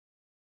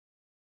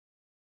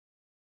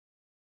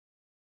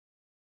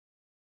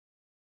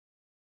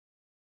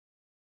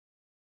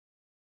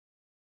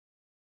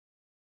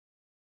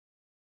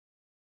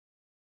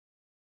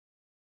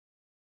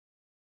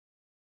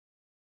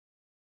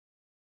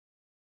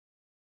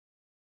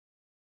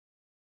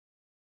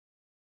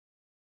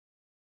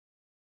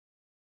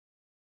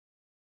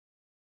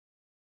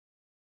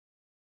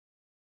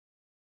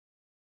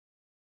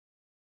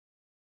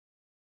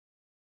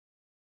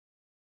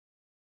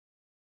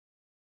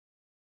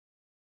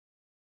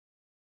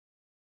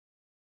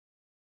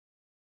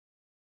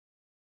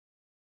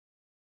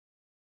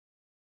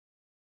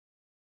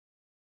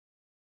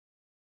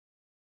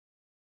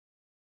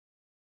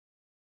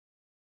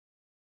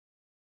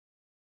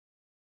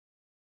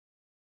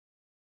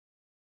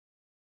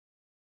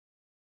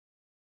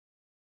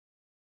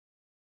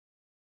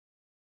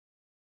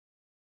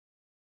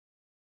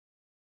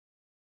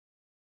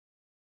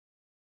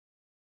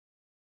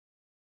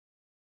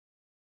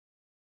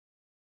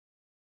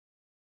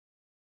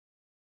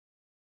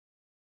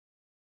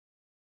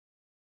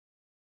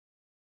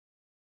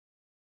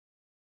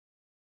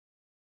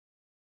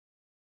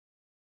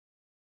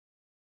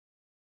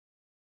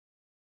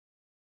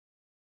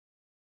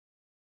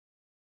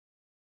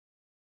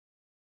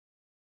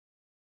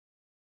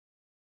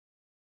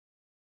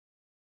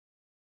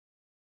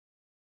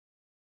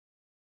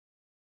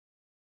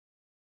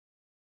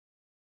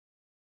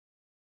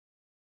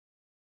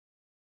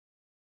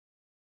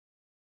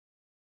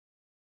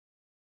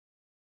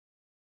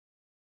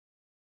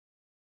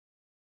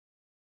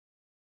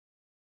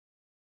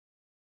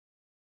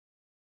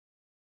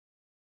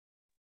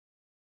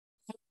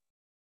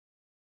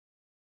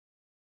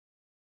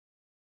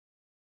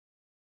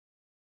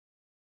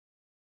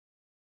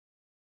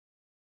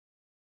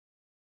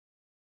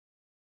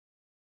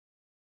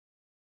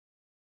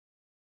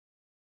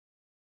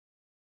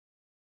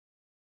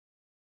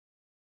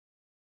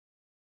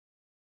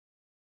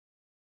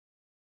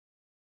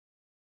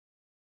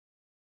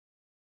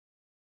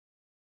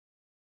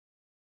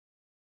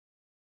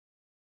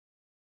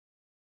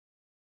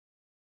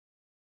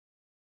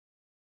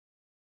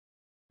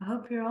I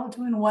hope you're all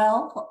doing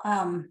well.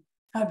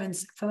 I've been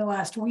sick for the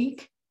last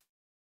week,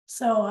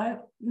 so I'm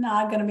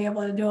not going to be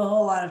able to do a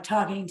whole lot of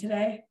talking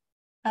today.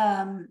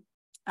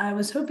 I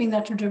was hoping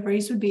Dr.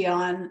 DeVries would be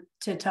on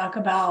to talk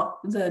about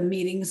the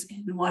meetings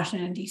in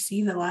Washington,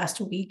 D.C. the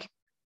last week,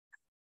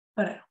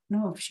 but I don't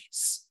know if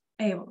she's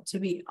able to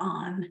be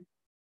on.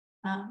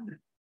 And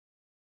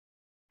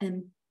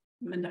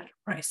Dr.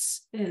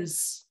 Price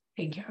is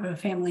taking care of a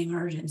family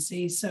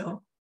emergency,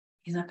 so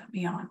he's not going to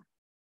be on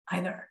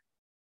either.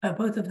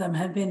 Both of them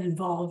have been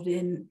involved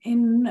in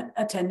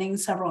attending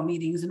several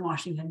meetings in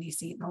Washington,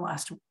 D.C. in the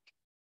last week.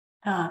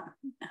 I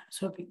was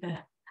hoping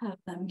to have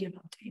them give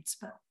updates,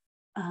 but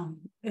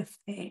if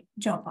they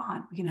jump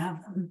on, we can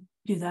have them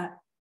do that.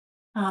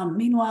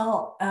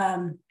 Meanwhile,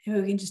 maybe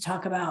we can just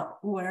talk about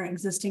where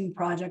existing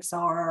projects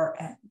are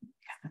and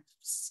kind of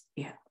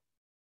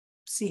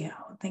see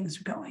how things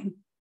are going.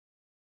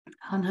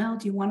 Angel,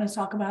 do you want to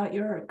talk about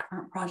your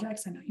current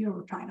projects? I know you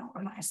were trying to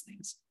organize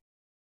things.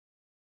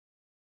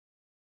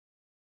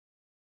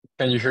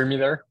 Can you hear me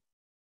there?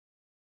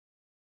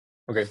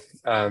 Okay.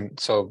 I've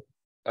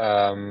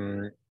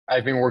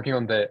been working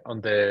on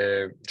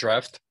the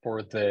draft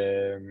for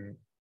the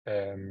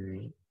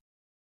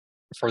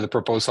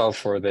proposal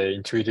for the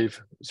intuitive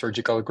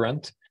surgical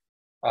grant.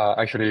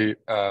 Actually,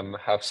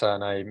 Hafsa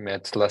and I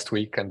met last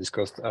week and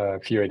discussed a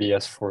few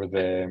ideas for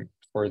the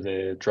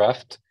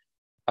draft.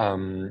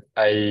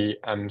 I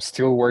am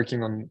still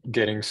working on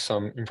getting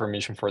some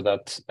information for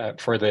that,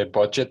 for the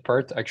budget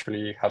part.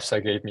 Actually,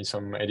 Hafsa gave me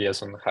some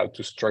ideas on how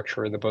to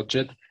structure the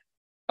budget.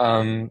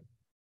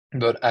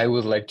 But I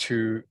would like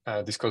to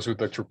discuss with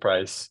Dr.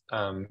 Price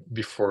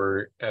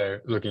before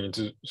looking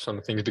into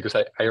some things, because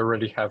I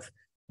already have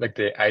like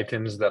the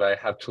items that I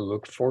have to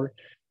look for,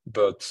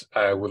 but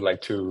I would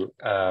like him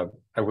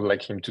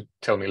to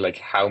tell me like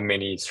how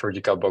many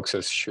surgical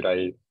boxes should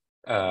I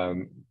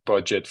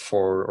budget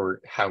for,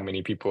 or how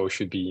many people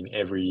should be in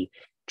every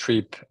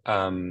trip,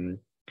 and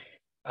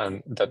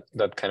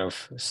that kind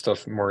of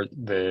stuff, more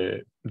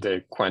the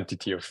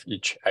quantity of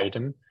each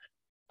item.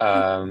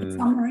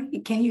 Summary.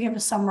 Can you give a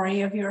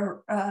summary of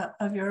your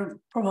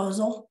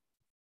proposal?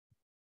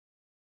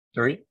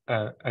 Sorry,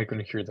 I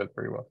couldn't hear that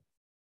very well.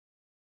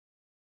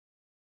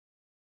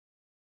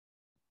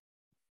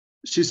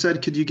 She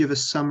said, could you give a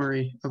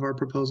summary of our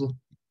proposal?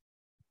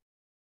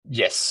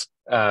 Yes.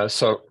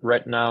 So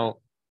right now,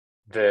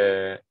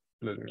 let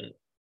me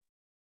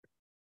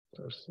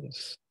close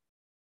this.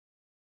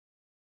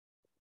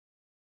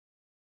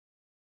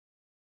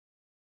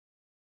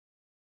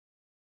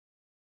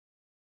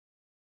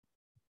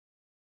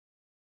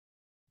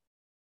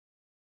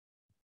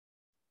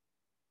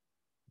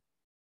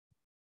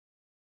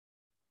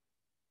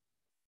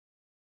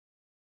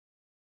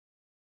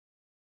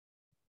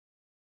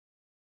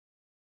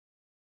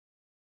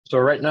 So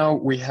right now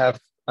we have,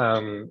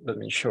 let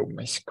me show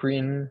my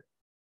screen.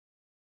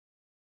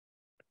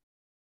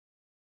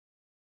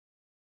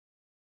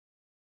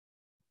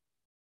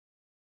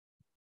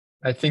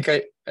 I think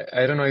I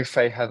don't know if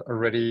I had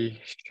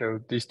already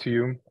showed this to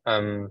you,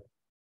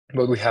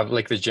 but we have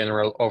like the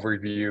general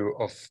overview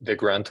of the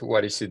grant.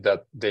 What is it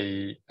that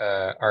they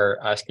are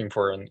asking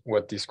for and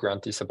what this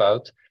grant is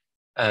about?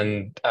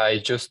 And I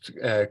just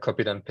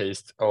copied and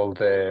pasted all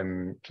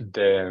the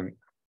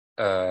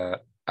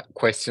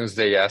questions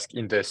they ask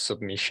in the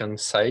submission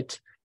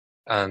site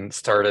and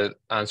started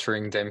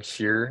answering them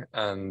here.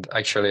 And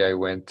actually I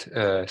went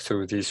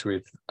through this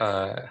with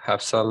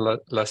Hafsa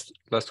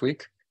last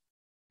week.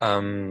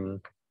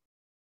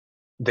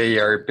 They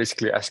are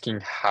basically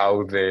asking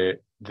how the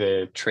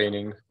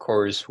training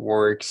course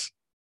works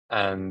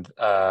and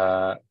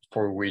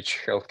for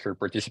which healthcare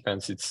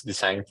participants it's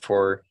designed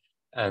for,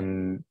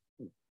 and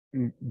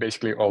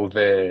basically all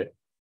the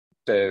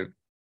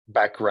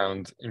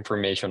background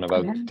information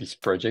about this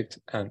project.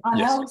 And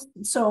yes.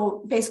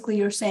 So basically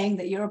you're saying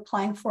that you're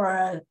applying for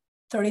a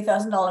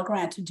 $30,000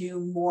 grant to do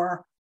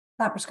more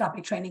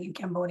laparoscopic training in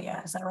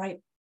Cambodia. Is that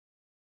right?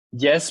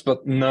 Yes,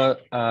 but no,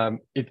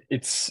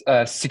 it's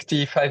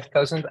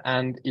 65,000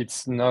 and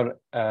it's not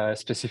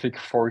specific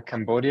for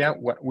Cambodia.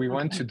 What we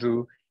want to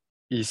do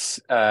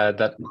is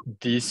that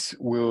this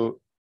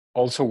will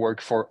also work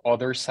for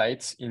other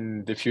sites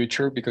in the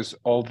future, because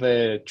all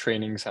the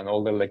trainings and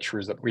all the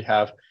lectures that we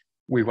have,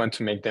 we want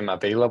to make them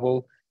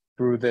available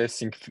through the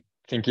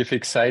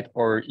Thinkific site,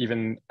 or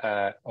even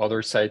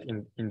other site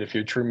in the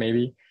future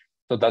maybe.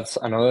 So that's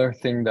another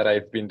thing that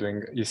I've been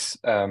doing, is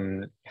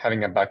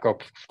having a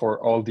backup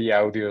for all the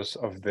audios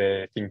of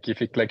the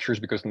Thinkific lectures,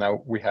 because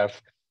now we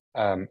have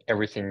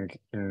everything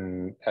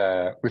in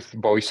with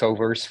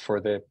voiceovers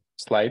for the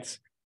slides,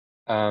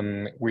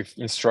 with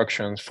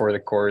instructions for the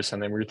course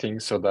and everything,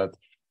 so that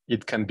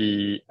it can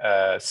be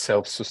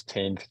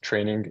self-sustained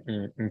training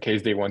in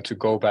case they want to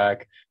go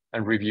back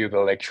and review the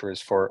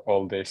lectures for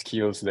all the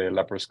skills, the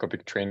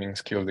laparoscopic training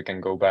skills. They can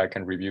go back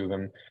and review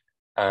them.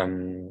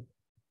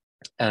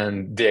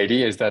 And the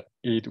idea is that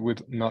it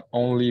would not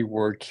only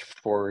work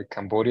for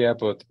Cambodia,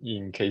 but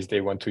in case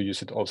they want to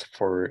use it also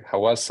for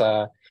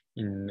Hawassa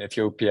in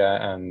Ethiopia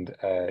and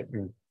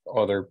in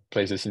other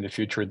places in the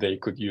future, they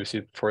could use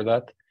it for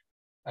that.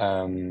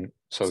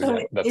 So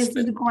yeah, that's is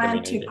this the grant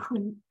main to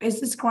idea.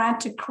 is this grant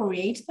to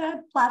create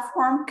that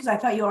platform? Because I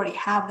thought you already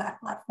have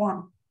that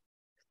platform.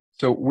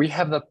 So we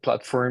have that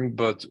platform,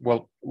 but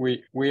well,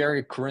 we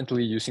are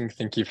currently using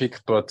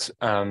Thinkific, but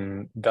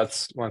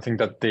that's one thing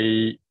that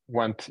they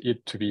want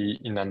it to be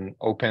in an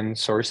open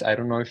source. I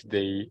don't know if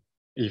they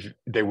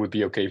would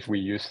be okay if we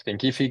use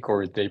Thinkific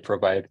or they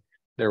provide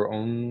their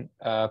own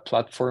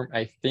platform.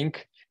 I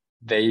think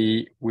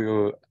they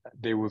would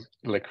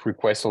like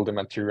request all the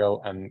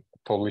material and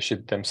publish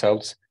it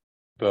themselves.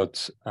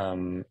 But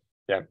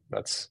yeah,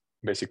 that's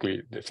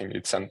basically the thing.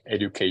 It's an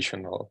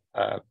educational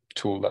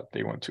tool that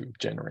they want to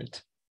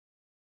generate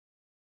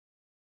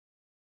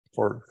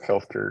for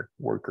healthcare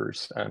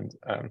workers and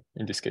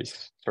in this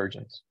case,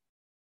 surgeons.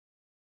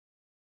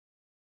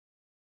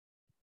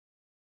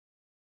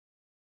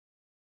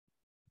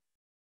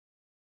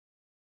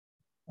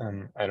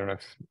 I don't know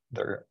if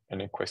there are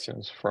any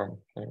questions from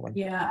anyone.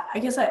 Yeah, I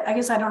guess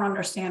I don't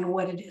understand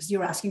what it is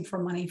you're asking for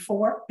money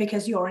for,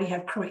 because you already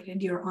have created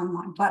your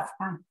online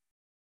platform.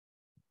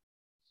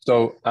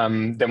 So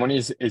the money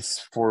is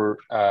for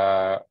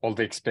all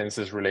the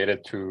expenses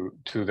related to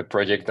the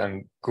project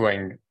and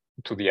going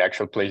to the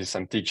actual places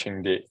and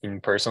teaching the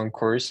in-person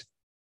course.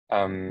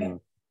 Okay.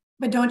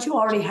 But don't you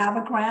already have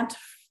a grant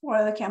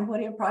for the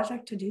Cambodia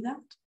project to do that?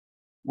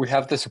 We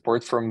have the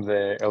support from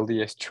the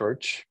LDS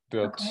Church,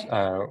 but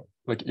Okay.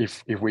 like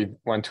if we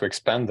want to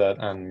expand that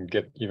and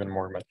get even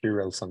more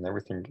materials and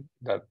everything,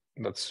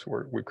 that's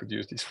where we could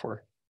use this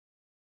for.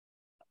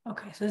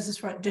 Okay, so this is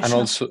for additional. And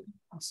also,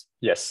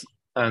 yes,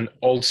 and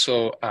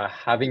also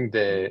having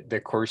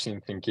the course in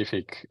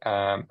Thinkific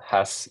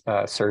has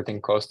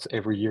certain costs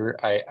every year.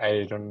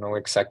 I don't know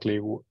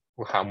exactly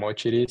how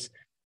much it is,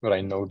 but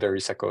I know there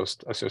is a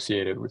cost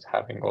associated with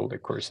having all the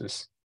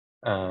courses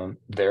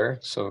there,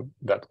 so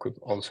that could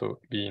also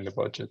be in the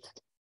budget.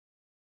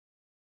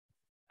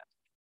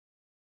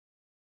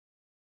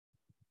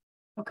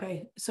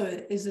 Okay, so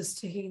is this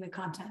taking the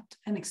content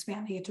and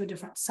expanding it to a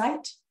different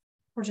site,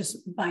 or just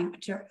buying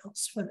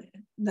materials for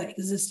the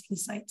existing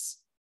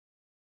sites?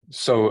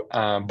 So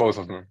both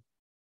of them.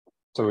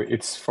 So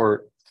it's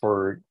for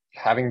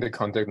having the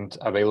content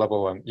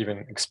available and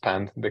even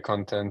expand the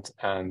content,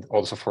 and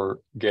also for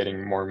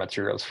getting more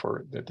materials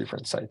for the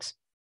different sites.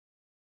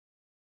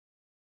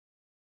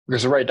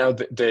 Because right now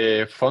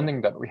the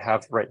funding that we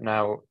have right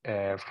now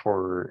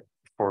for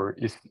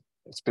is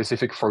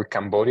specific for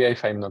Cambodia,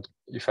 if I'm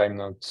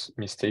not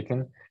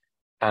mistaken,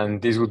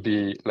 and this would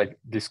be like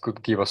this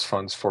could give us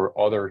funds for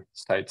other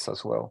sites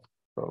as well.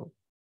 So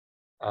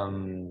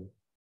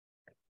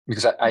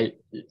because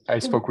I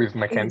spoke with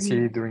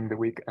Mackenzie during the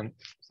week and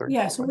sorry.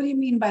 Yeah, so what do you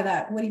mean by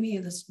that? What do you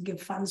mean this give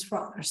funds for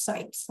other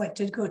sites? Like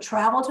to go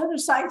travel to other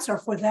sites, or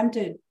for them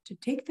to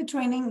take the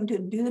training, to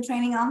do the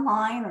training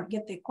online, or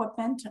get the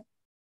equipment?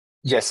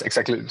 Yes,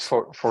 exactly.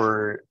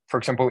 For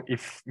example,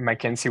 if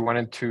Mackenzie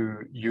wanted to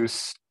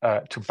use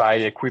to buy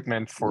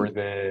equipment for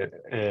the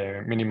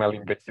minimal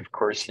invasive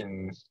course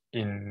in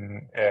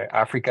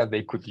Africa,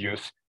 they could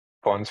use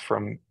funds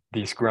from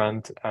this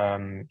grant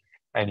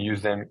and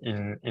use them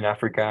in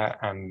Africa.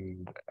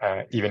 And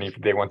even if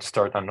they want to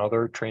start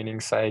another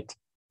training site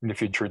in the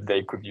future,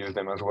 they could use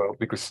them as well,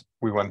 because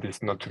we want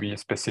this not to be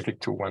specific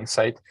to one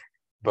site,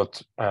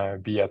 but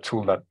be a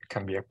tool that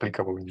can be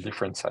applicable in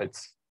different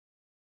sites.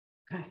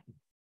 Okay,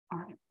 all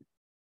right.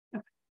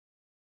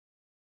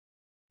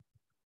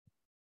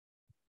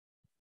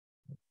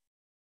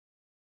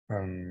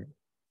 Okay.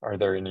 Are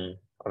there any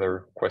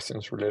other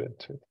questions related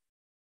to it?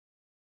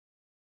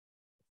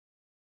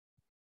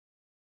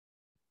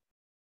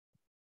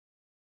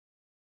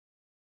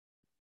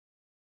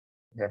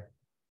 Yeah.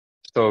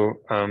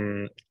 So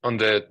on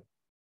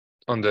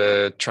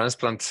the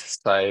transplant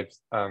side,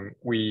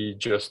 we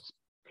just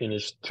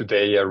finished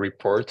today a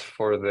report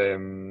for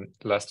the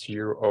last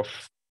year of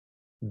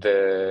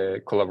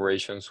the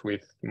collaborations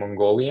with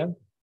Mongolia.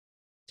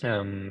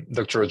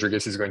 Dr.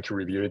 Rodriguez is going to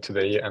review it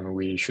today, and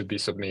we should be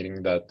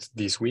submitting that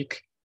this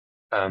week.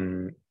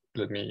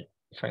 Let me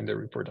find the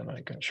report and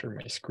I can share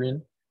my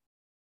screen.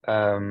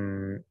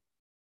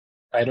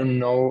 I don't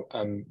know,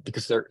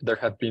 because there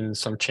have been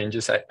some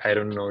changes. I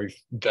don't know if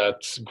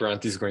that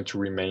grant is going to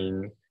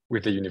remain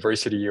with the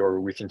university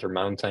or with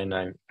Intermountain.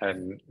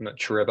 I'm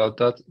not sure about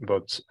that,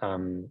 but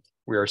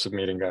we are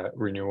submitting a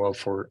renewal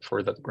for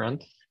that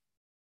grant.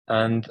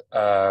 And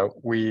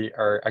we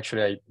are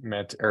actually, I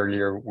met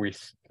earlier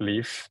with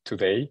Liv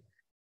today,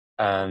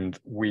 and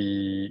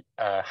we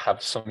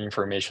have some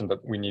information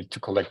that we need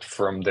to collect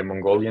from the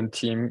Mongolian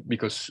team,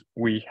 because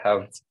we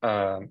have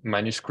a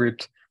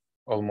manuscript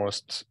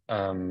almost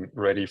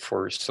ready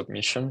for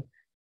submission.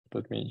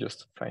 Let me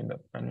just find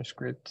that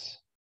manuscript.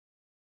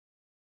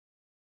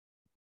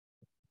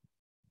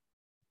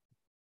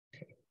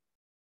 Okay.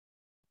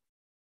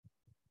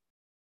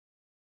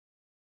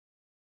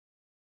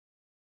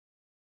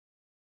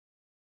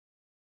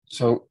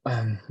 So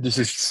this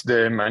is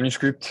the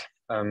manuscript.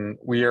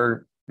 We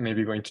are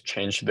maybe going to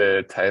change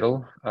the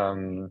title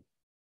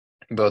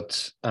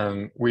but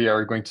we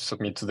are going to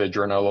submit to the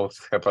Journal of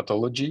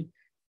Hepatology.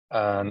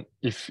 And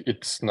if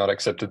it's not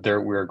accepted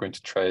there, we are going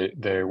to try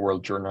the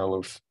World Journal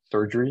of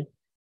Surgery.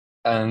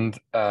 And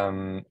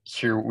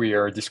here we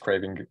are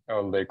describing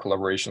all the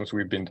collaborations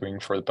we've been doing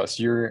for the past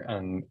year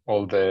and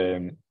all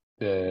the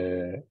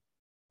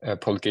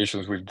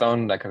publications we've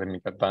done,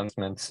 academic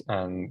advancements,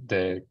 and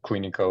the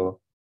clinical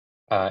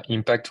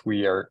impact.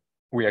 We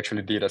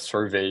actually did a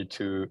survey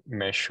to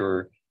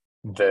measure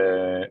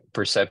the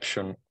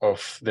perception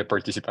of the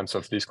participants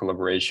of this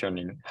collaboration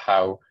in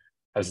how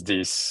has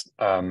this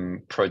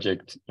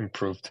project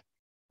improved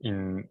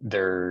in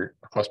their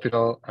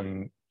hospital.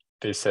 And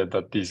they said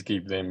that this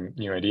gave them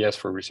new ideas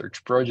for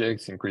research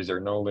projects, increase their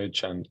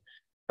knowledge, and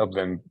help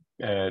them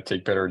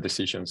take better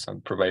decisions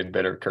and provide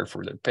better care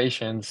for their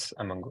patients,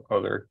 among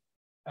other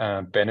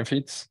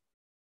benefits.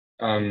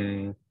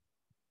 And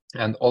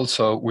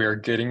also, we are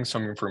getting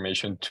some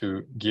information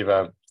to give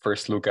a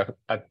first look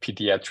at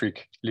pediatric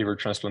liver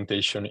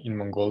transplantation in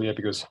Mongolia,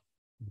 because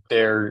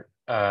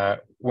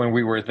when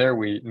we were there,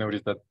 we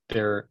noticed that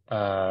their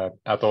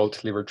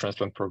adult liver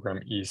transplant program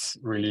is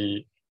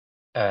really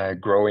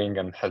growing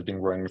and has been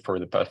growing for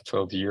the past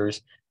 12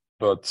 years,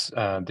 but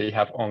they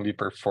have only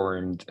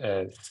performed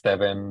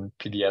 7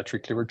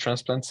 pediatric liver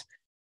transplants.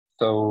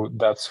 So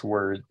that's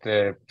where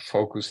the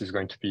focus is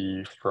going to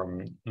be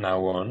from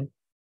now on.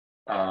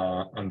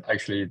 And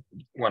actually,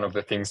 one of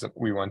the things that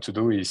we want to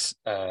do is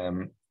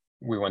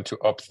we want to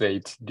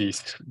update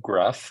this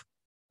graph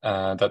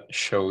that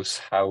shows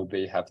how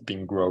they have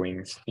been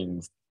growing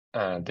since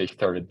they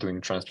started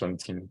doing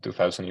transplants in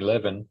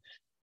 2011,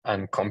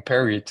 and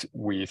compare it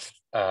with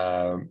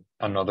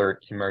another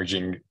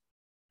emerging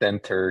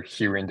center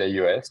here in the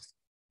US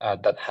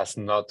that has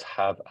not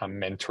had a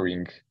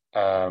mentoring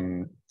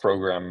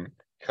program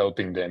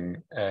helping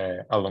them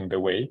along the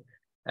way,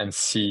 and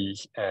see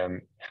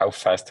how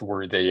fast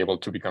were they able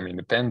to become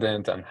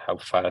independent and how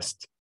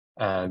fast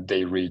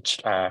they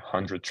reached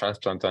 100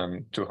 transplants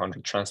and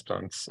 200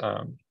 transplants,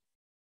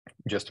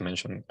 just to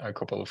mention a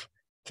couple of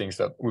things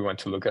that we want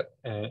to look at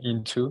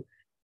into.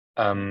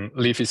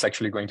 Leaf is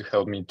actually going to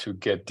help me to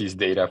get this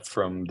data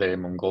from the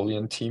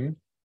Mongolian team.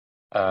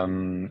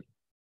 Yeah,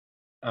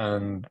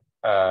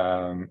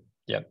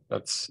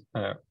 that's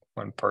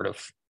one part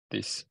of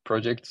this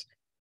project.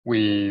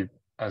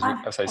 As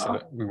I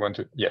said, we want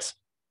to, yes.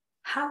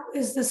 How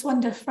is this one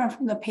different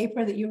from the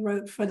paper that you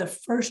wrote for the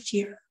first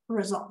year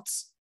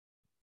results?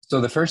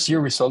 So the first year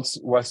results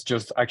was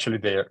just actually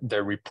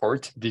the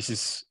report. This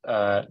is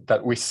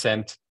that we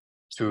sent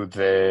to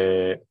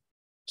the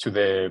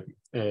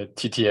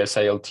TTS,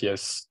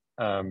 ILTS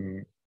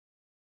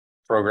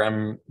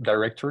program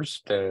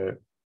directors, the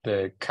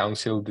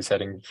council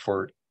deciding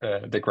for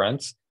the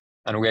grants,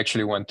 and we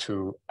actually want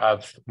to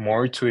add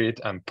more to it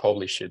and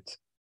publish it.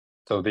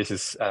 So this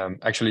is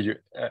actually,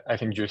 I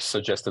think you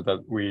suggested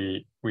that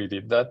we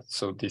did that.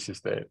 So this is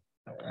the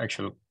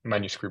actual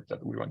manuscript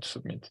that we want to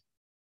submit.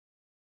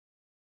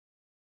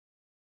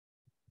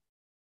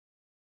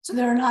 So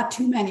there are not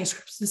 2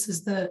 manuscripts. This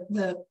is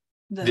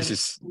this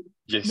is,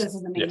 yes, this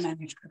is the main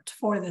manuscript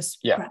for this.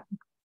 Yeah. Grant.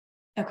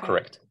 Okay.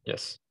 Correct.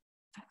 Yes.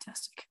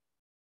 Fantastic.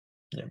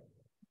 Yeah.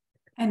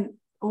 And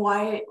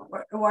why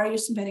are you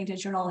submitting to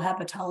Journal of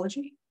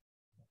Hepatology?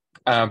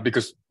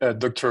 Because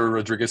Dr.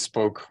 Rodriguez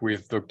spoke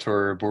with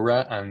Dr.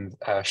 Bura, and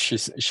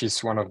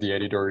she's one of the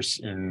editors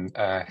in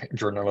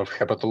Journal of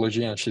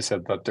Hepatology, and she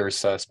said that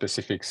there's a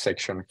specific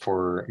section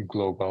for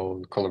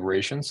global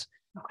collaborations,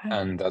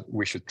 and that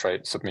we should try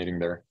submitting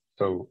there.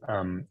 So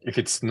if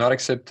it's not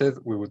accepted,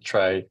 we would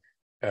try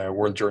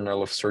World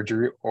Journal of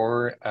Surgery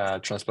or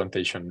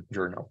Transplantation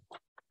Journal.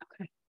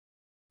 Okay.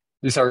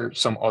 These are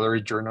some other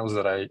journals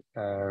that I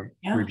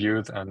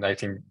reviewed, and I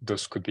think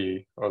those could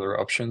be other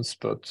options,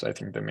 but I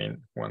think the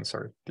main ones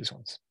are these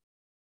ones.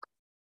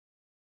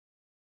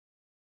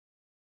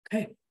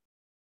 Okay.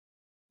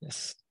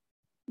 Yes.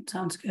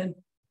 Sounds good.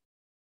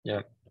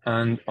 Yeah.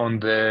 And on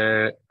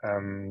the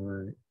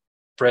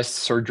breast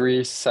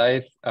surgery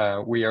side,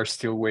 we are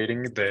still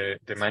waiting the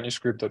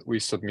manuscript that we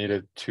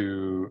submitted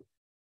to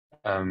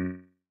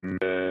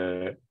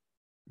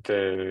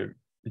the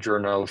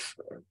Journal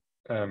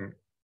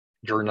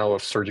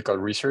of Surgical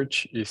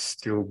Research is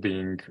still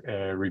being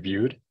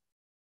reviewed.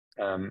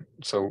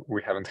 So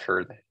we haven't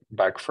heard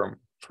back from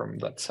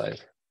that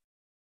side.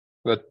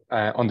 But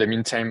on the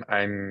meantime,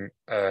 I'm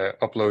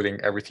uploading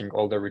everything,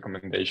 all the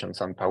recommendations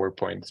and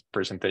PowerPoint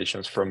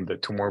presentations from the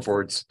tumor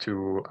boards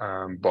to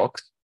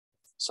Box,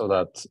 so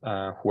that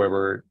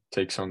whoever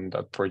takes on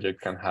that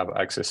project can have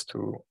access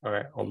to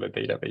all the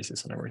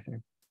databases and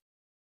everything.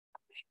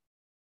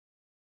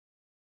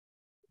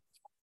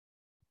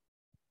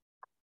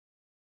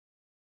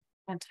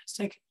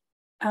 Fantastic.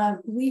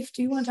 Leaf,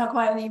 do you want to talk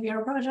about any of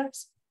your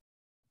projects?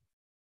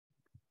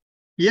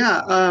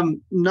 Yeah,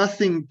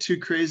 nothing too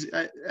crazy.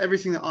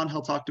 Everything that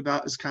Angel talked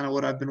about is kind of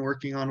what I've been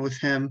working on with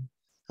him.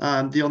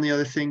 The only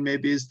other thing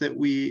maybe is that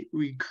we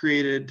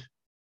created,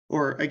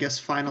 or I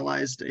guess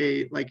finalized,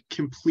 a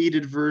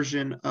completed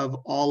version of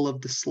all of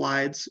the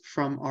slides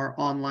from our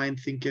online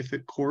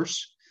Thinkific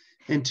course.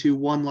 into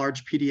one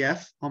large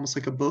PDF, almost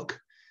like a book.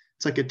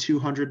 It's like a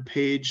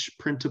 200-page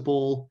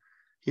printable,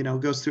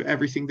 goes through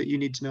everything that you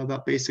need to know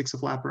about basics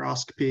of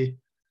laparoscopy.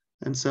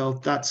 And so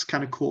that's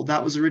kind of cool.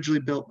 That was originally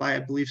built by, I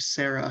believe,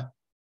 Sarah,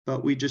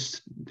 but we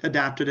just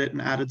adapted it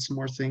and added some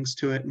more things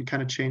to it and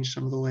kind of changed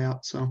some of the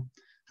layout. So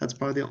that's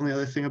probably the only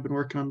other thing I've been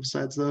working on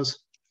besides those.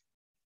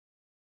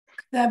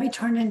 Could that be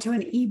turned into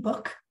an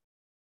ebook,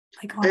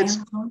 like on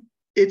Amazon?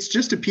 It's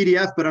just a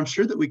PDF, but I'm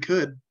sure that we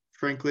could,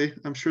 frankly.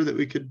 I'm sure that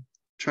we could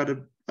try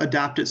to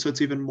adapt it so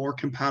it's even more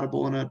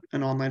compatible in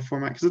an online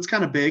format, because it's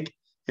kind of big.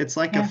 It's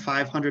like a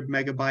 500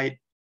 megabyte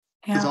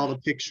because all the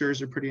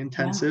pictures are pretty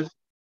intensive.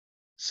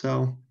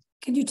 So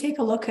could you take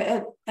a look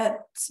at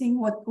seeing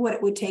what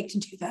it would take to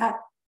do that?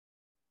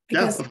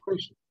 Because of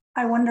course.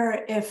 I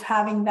wonder if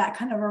having that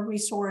kind of a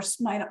resource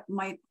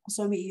might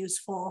also be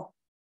useful,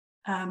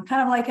 kind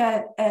of like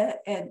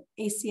an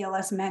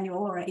ACLS manual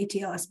or an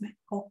ATLS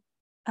manual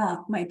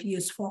might be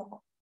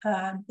useful,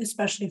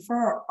 especially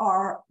for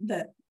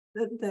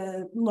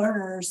the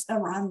learners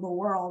around the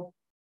world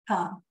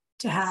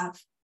to have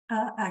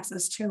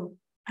access to.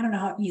 I don't know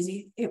how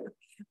easy it would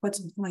be to put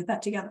something like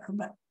that together,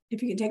 but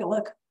if you could take a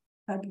look,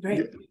 that'd be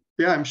great.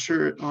 Yeah, I'm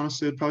sure,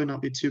 honestly, it'd probably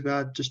not be too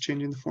bad just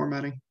changing the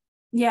formatting.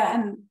 Yeah,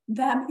 and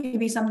that may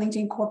be something to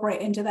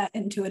incorporate into that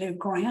intuitive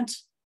grant,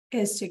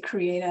 is to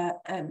create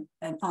an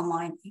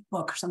online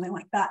ebook or something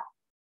like that.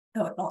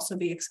 That would also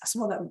be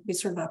accessible. That would be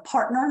sort of a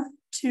partner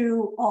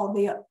to all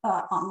the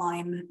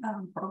online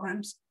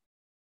programs.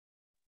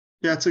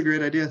 Yeah, it's a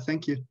great idea.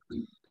 Thank you.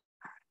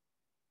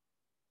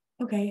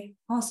 Okay,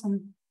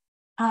 awesome.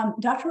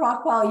 Dr.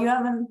 Rockwell, you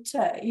haven't,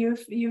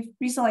 you've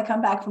recently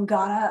come back from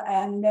Ghana,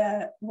 and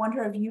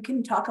wonder if you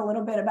can talk a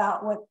little bit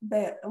about what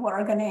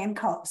our Ghanaian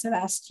colleagues have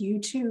asked you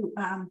to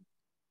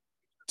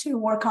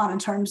work on in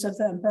terms of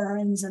the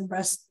burns and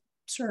breast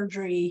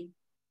surgery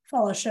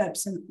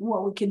fellowships, and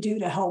what we can do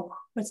to help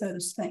with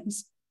those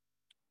things.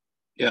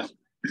 Yeah.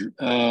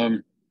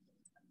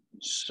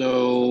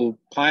 So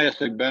Pius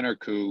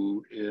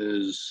Agbenerku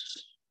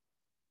is,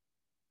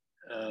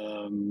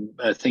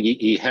 I think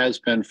he has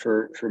been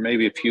for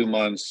maybe a few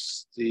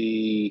months,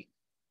 within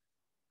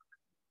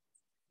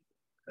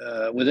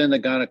the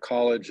Ghana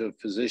College of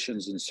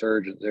Physicians and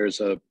Surgeons,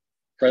 there's a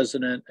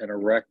president and a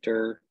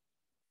rector,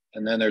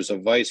 and then there's a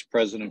vice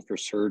president for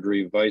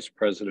surgery, vice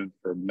president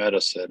for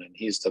medicine, and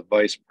he's the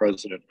vice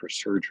president for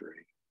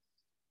surgery.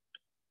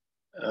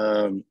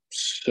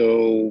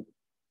 So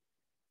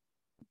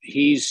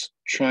he's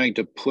trying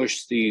to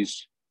push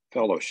these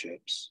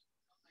fellowships.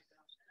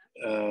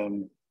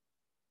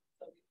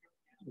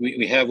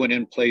 We have one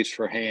in place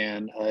for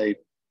hand. I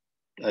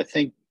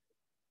think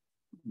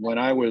when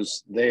I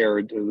was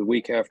there, the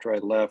week after I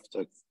left,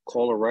 the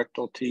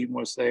colorectal team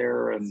was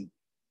there, and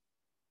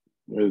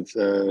with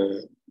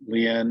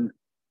Leanne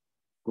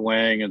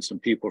Huang and some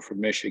people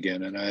from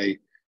Michigan. And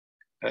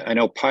I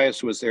know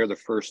Pius was there the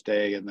first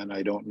day, and then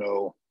I don't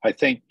know. I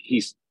think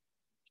he's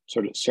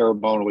sort of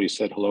ceremonially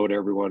said hello to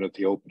everyone at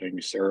the opening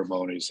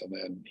ceremonies, and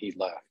then he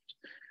left.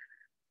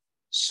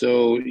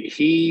 So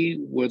he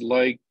would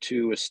like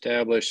to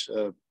establish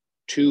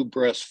 2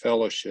 breast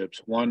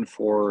fellowships, one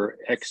for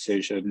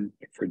excision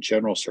for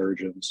general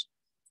surgeons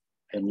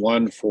and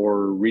one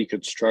for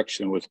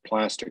reconstruction with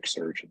plastic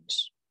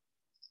surgeons.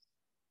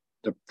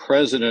 The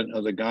president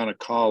of the Ghana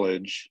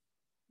College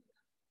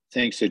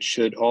thinks it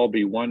should all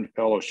be one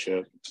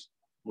fellowship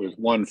with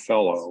one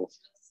fellow,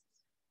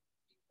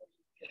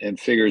 and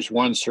figures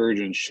one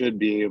surgeon should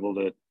be able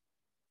to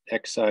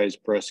excise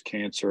breast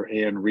cancer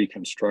and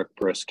reconstruct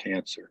breast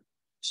cancer.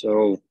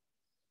 So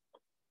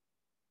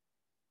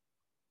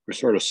we're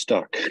sort of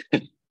stuck.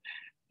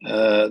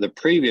 The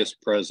previous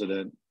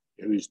president,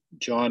 who's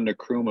John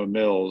Nkrumah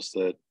Mills,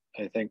 that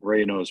I think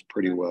Ray knows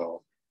pretty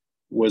well,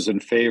 was in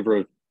favor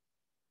of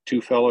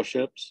 2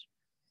 fellowships.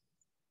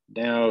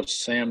 Now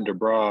Sam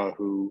DeBra,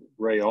 who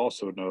Ray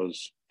also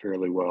knows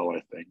fairly well,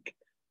 I think,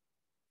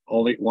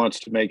 only wants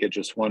to make it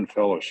just 1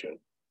 fellowship.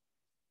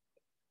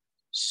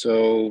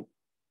 So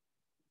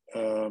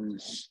do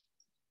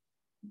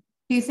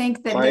you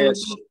think that they would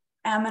be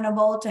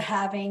amenable to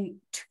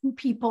having 2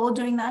 people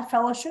doing that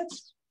fellowship,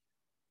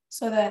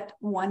 so that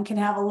one can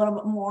have a little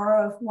bit more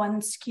of one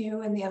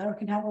SKU and the other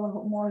can have a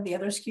little bit more of the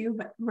other SKU,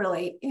 but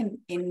really in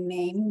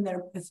name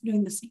they're both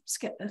doing the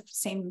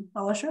same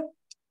fellowship?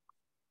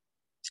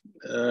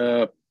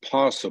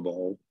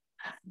 Possible.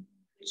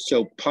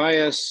 So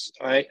Pius,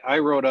 I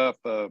wrote up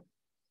a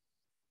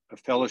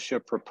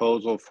fellowship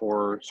proposal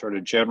for sort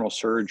of general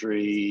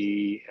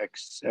surgery,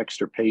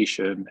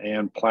 extirpation,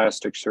 and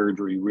plastic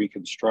surgery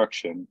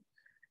reconstruction.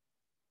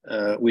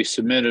 We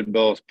submitted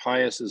both.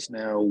 Pius has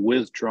now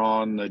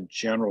withdrawn the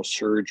general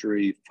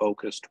surgery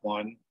focused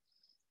one,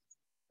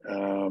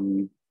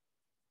 and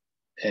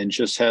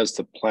just has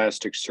the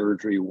plastic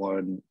surgery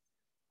one.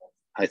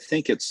 I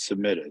think it's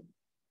submitted.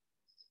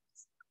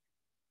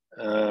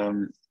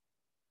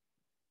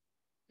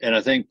 And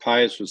I think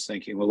Pius was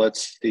thinking, well,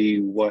 let's see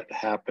what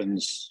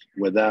happens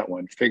with that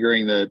one,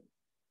 figuring that,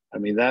 I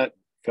mean, that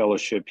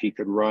fellowship he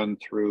could run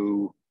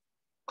through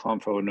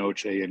Confo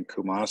Noce in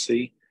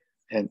Kumasi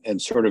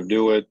and sort of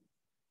do it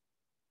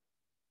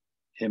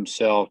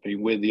himself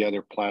with the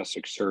other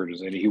plastic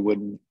surgeons, and he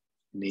wouldn't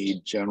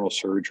need general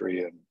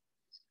surgery. And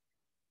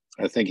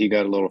I think he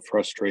got a little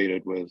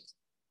frustrated with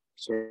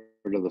sort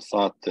of the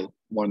thought that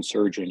one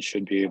surgeon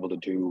should be able to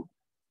do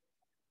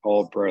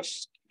all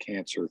breast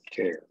cancer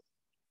care.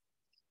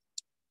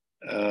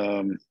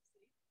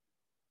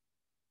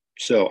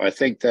 So I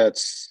think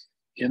that's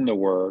in the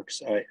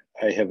works. I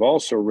have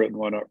also written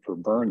one up for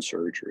burn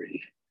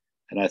surgery,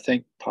 and I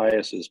think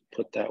Pius has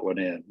put that one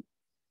in.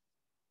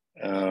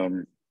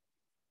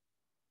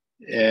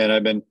 And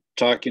I've been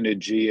talking to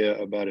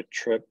Gia about a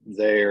trip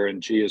there,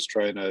 and she's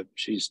trying to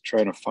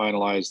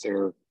finalize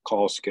their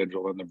call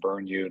schedule in the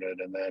burn unit.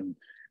 And then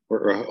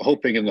we're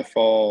hoping in the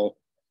fall,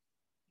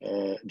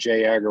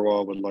 Jay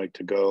Agarwal would like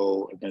to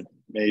go, and then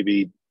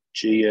maybe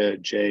Gia,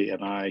 Jay,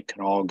 and I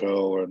can all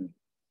go. And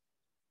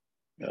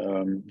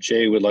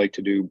Jay would like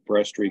to do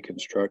breast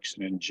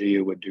reconstruction, and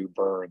Gia would do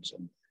burns.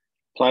 And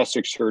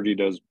plastic surgery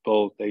does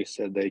both. They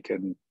said they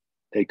could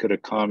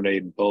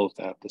accommodate both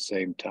at the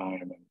same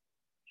time.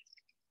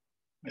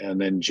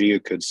 And then Gia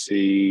could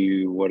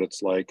see what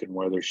it's like and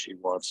whether she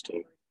wants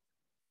to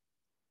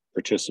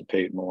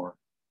participate more.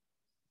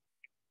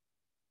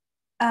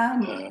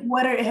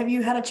 Have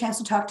you had a chance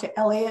to talk to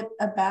Elliot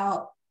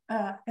about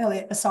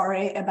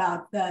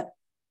about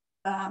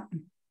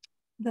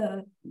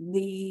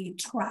the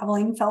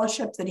traveling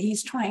fellowship that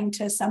he's trying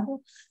to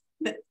assemble?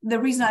 The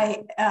reason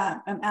I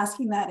am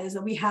asking that is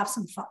that we have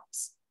some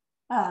funds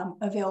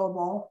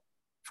available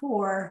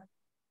for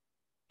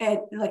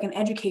like an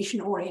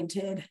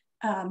education-oriented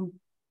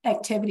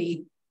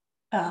activity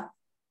that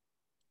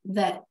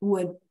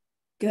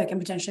can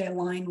potentially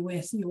align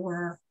with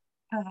your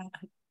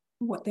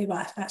what they've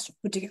asked to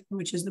put together,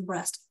 which is the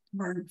breast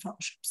burn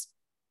fellowships.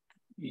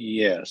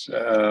 Yes.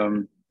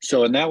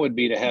 So, and that would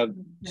be to have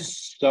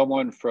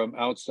someone from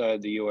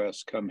outside the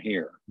U.S. come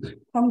here.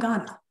 From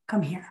Ghana,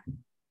 come here.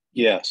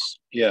 Yes.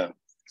 Yeah.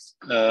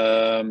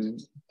 I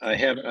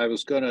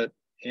was going to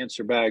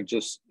answer back.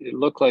 It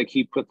looked like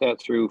he put that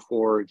through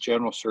for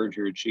general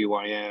surgery at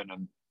GYN,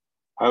 and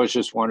I was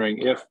just wondering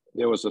if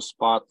there was a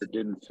spot that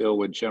didn't fill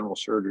with general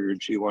surgery or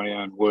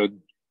GYN, would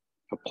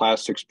a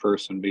plastics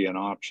person be an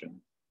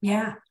option?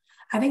 Yeah,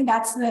 I think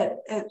that's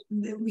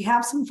we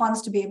have some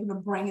funds to be able to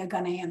bring a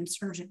Ghanaian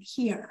surgeon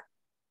here.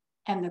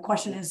 And the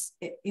question is,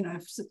 if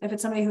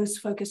it's somebody who's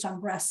focused on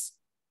breast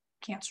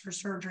cancer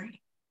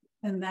surgery,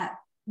 then that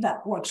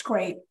works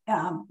great.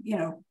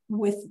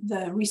 With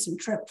the recent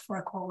trip for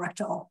a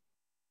colorectal,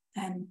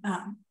 and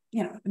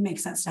it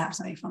makes sense to have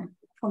somebody from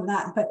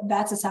that, but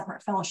that's a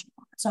separate fellowship.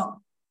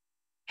 So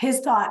his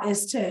thought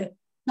is to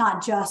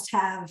not just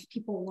have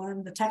people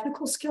learn the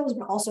technical skills,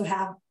 but also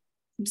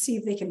see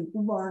if they can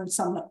learn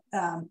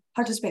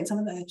participate in some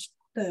of the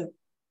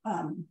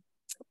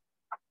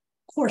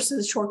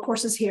short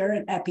courses here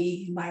in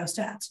Epi and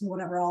biostats and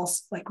whatever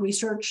else, like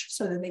research,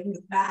 so that they can go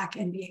back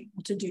and be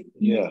able to do.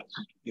 Yeah.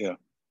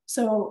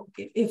 So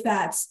if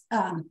that's,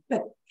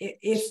 but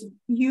if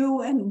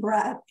you and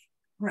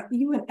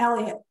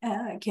Elliot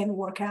can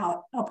work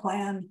out a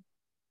plan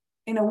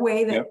in a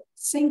way that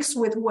syncs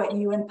with what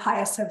you and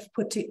Pius have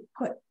put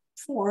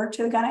forward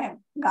to the Ghana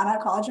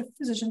College of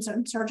Physicians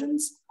and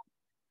Surgeons,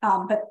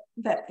 but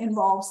that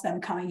involves them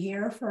coming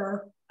here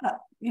for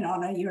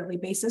on a yearly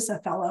basis, a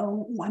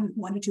fellow,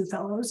 one to two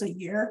fellows a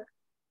year,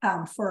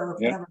 for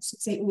whatever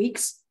 6-8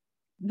 weeks.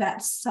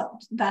 That's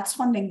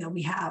funding that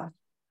we have,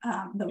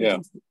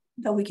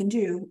 that we can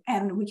do,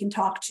 and we can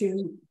talk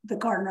to the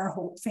Gardner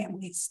Holt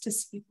families to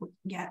see if we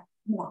can get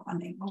more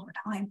funding over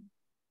time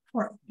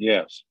for it.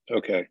 Yes.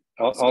 Okay.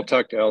 I'll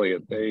talk to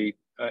Elliot.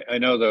 I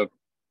know the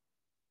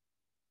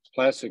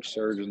plastic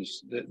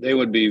surgeons, they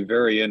would be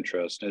very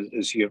interested.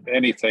 If you have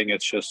anything,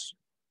 it's just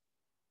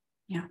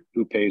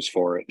who pays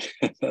for it.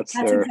 that's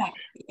their,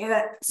 exactly.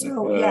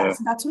 So yes,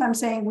 that's what I'm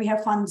saying. We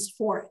have funds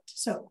for it.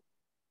 So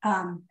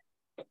and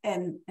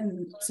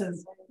so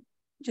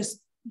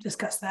just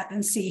discuss that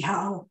and see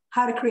how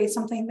to create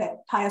something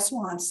that Pius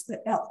wants,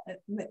 that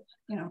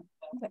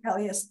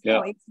Elias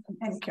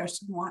and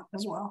Kirsten want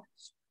as well.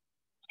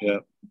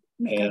 Yeah.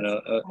 And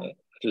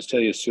just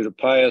tell you,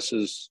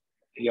 Pius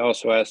he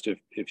also asked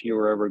if you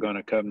were ever going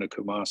to come to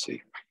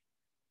Kumasi.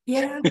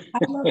 Yeah,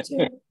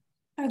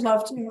 I'd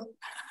love to.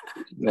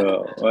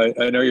 No,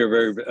 I know you're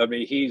very, I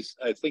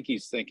think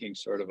he's thinking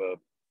sort of a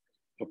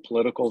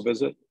political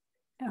visit.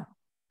 Yeah,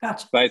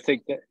 gotcha. But I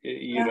think that,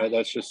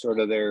 that's just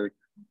sort of their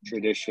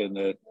tradition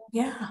that.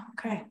 Yeah,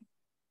 okay.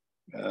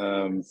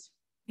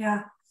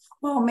 Yeah.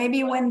 Well,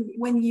 maybe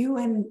when you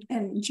and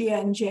Gia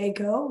and Jay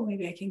go,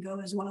 maybe I can go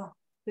as well.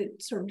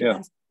 It sort of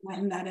depends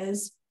when that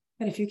is.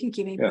 But if you can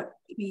keep me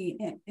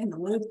in the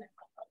loop.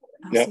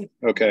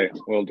 Okay,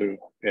 we'll do.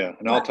 Yeah,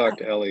 and I'll talk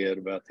to Elliot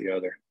about the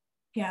other.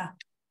 Yeah,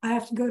 I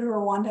have to go to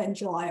Rwanda in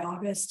July,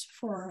 August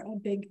for a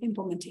big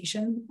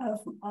implementation of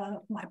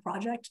my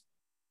project.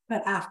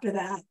 But after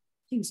that,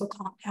 things will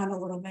calm down a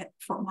little bit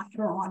for my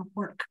Rwanda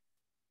work.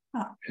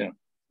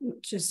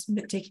 Which has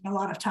been taking a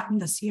lot of time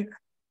this year.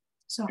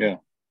 So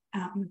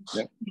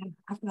After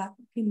that,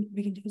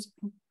 we can do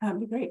something. That'd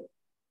be great.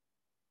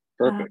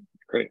 Perfect.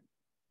 Great.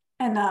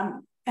 And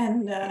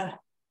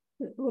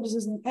what is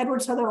his name?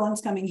 Edward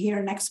Sutherland's coming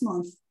here next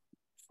month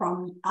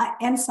from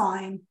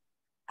Ensign,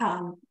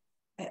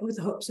 with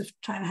the hopes of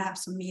trying to have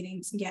some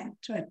meetings again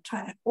to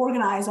try to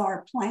organize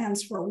our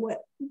plans for what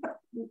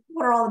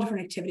are all the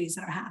different activities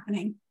that are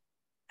happening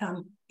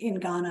in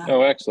Ghana.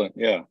 Oh, excellent.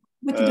 Yeah.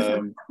 With the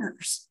different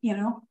partners, we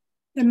have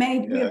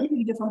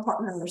many different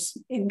partners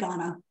in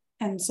Ghana.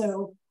 And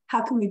so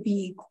how can we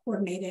be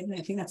coordinated? And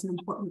I think that's an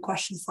important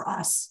question for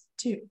us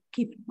to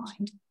keep in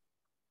mind.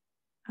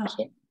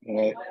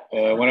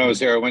 When I was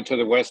there, I went to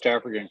the West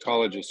African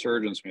College of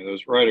Surgeons meeting. It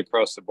was right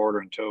across the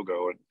border in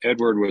Togo, and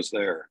Edward was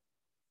there.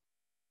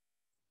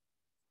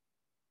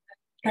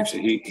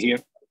 Actually,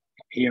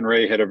 he and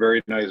Ray had a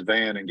very nice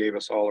van and gave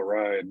us all a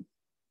ride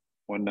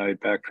one night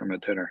back from a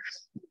dinner.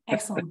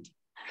 Excellent.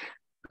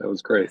 That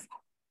was great.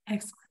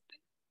 Excellent.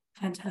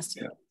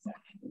 Fantastic. Yeah.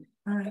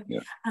 All right.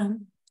 Yeah.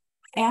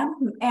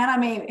 Anna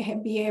may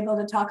be able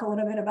to talk a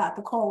little bit about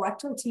the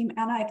colorectal team.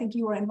 Anna, I think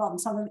you were involved in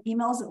some of the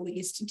emails at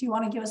least. Do you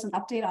want to give us an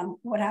update on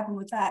what happened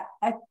with that?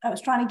 I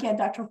was trying to get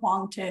Dr.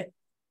 Huang to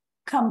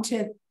come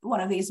to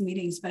one of these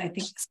meetings, but I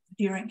think it's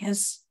during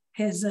his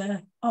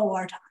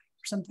OR time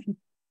or something,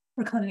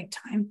 or clinic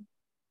time.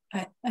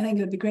 I think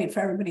it would be great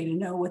for everybody to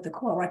know what the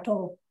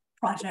colorectal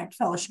project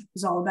fellowship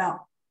is all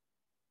about.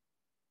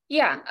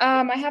 Yeah,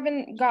 I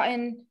haven't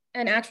gotten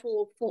an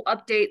actual full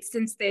update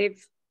since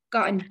they've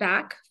gotten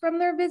back from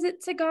their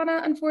visit to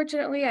Ghana.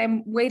 Unfortunately,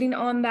 I'm waiting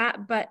on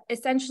that, but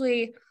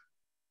essentially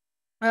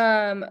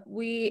Dr.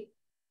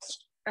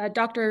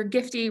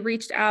 Gifty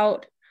reached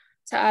out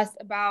to us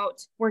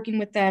about working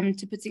with them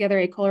to put together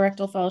a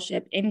colorectal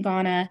fellowship in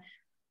Ghana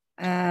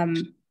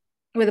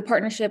with a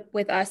partnership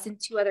with us and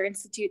 2 other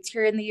institutes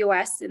here in the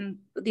US. And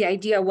the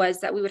idea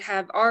was that we would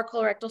have our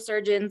colorectal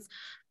surgeons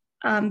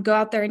go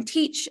out there and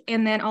teach,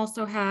 and then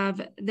also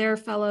have their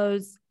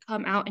fellows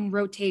come out and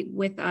rotate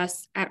with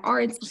us at our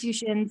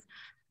institutions.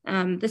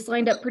 This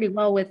lined up pretty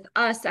well with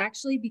us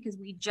actually, because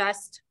we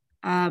just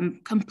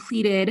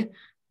completed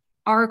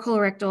our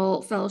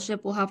colorectal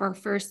fellowship. We'll have our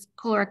first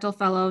colorectal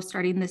fellow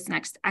starting this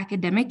next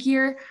academic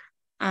year.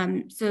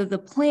 So the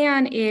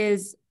plan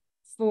is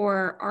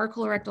for our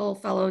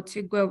colorectal fellow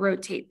to go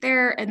rotate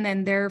there, and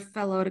then their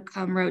fellow to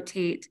come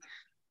rotate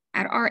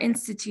at our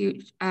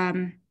institute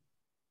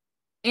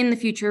in the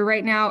future.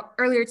 Right now,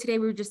 earlier today,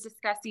 we were just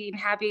discussing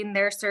having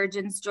their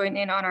surgeons join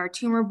in on our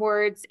tumor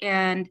boards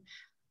and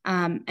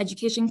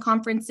education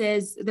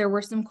conferences. There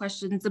were some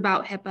questions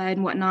about HIPAA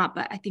and whatnot,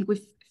 but I think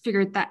we've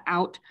figured that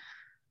out.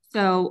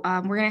 So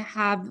we're going to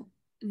have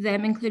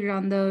them included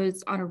on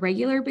those on a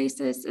regular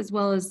basis, as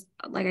well as,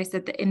 like I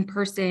said, the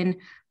in-person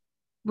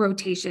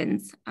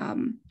rotations.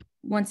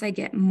 Once I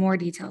get more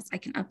details, I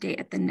can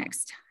update at the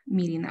next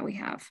meeting that we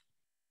have.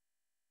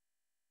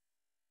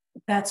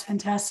 That's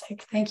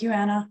fantastic. Thank you,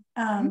 Anna.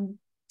 And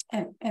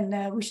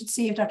we should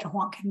see if Dr.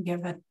 Huang can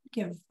give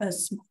a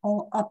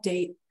small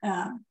update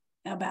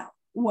about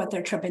what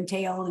their trip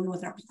entailed and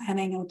what they're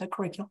planning and what the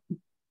curriculum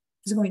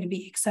is going to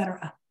be, et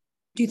cetera.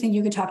 Do you think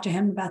you could talk to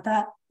him about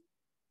that?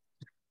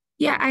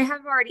 Yeah, I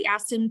have already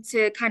asked him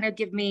to kind of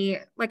give me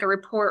like a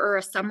report or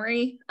a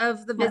summary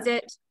of the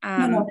visit.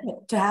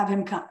 No, to have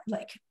him come,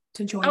 like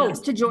to join us.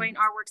 To join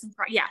our works in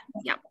progress.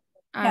 Yeah.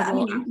 I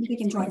mean, he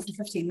can join for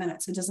 15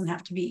 minutes. It doesn't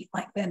have to be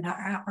like the entire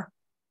hour,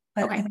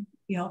 but okay. I think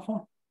it'd be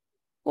helpful.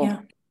 Cool. Yeah.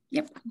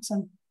 Yep.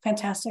 Awesome.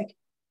 Fantastic.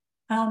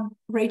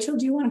 Rachel,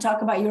 do you want to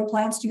talk about your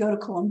plans to go to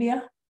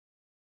Colombia?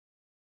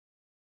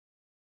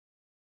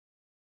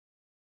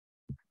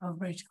 Oh,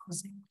 Rachel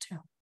is able to.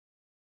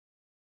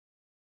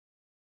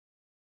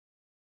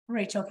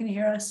 Rachel, can you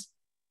hear us?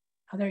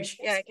 Oh, there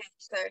she is. Yeah, I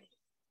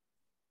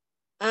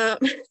can.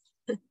 Sorry.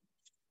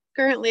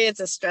 Currently, it's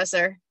a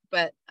stressor,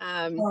 but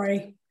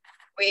sorry.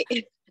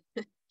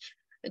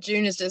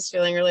 June is just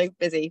feeling really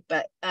busy,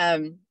 but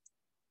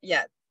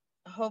yeah,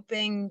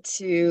 hoping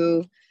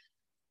to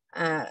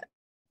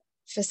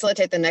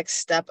facilitate the next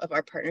step of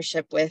our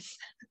partnership with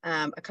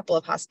a couple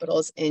of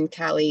hospitals in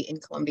Cali in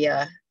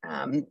Colombia.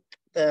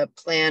 The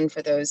plan,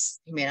 for those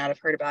who may not have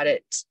heard about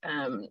it,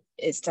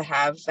 is to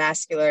have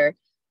vascular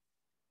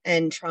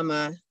and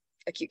trauma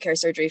acute care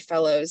surgery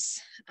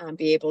fellows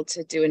be able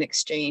to do an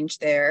exchange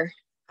there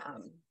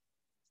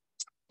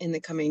in the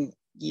coming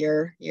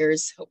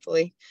years,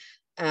 hopefully.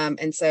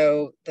 And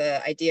so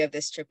the idea of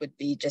this trip would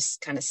be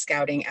just kind of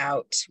scouting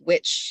out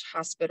which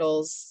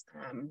hospitals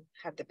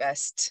have the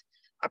best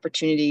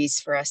opportunities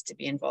for us to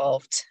be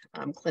involved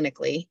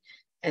clinically,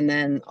 and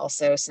then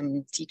also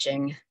some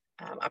teaching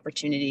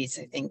opportunities.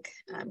 I think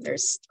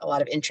there's a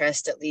lot of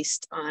interest, at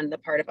least on the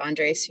part of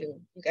Andres, who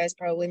you guys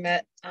probably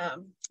met.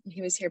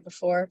 He was here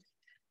before,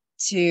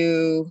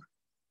 to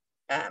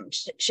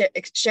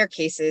share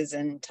cases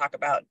and talk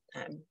about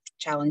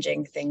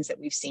challenging things that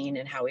we've seen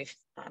and how we've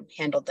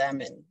handled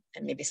them, and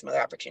maybe some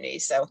other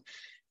opportunities. So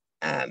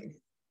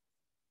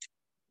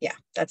yeah,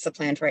 that's the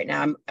plan for right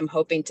now. I'm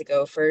hoping to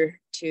go for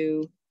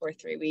 2 or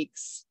 3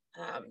 weeks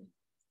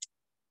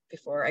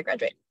before I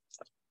graduate.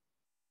 So.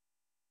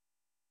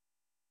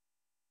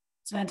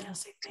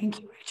 fantastic.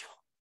 Thank you, Rachel.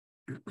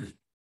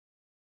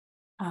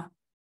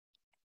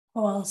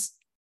 Who else?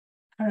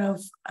 I don't know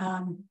if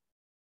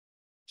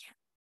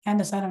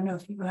Candace, I don't know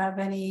if you have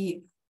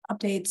any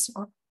updates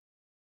or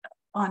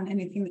on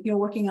anything that you're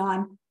working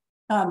on.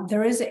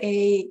 There is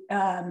a,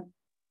 I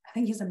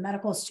think he's a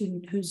medical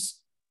student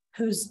who's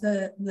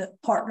the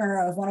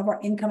partner of one of our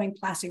incoming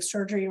plastic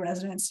surgery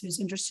residents who's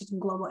interested in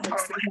global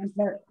anesthesia and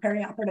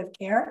perioperative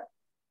care,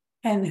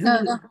 and who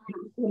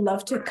would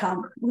love to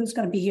come, who's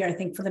going to be here, I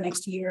think, for the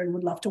next year, and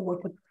would love to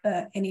work with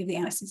any of the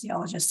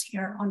anesthesiologists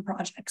here on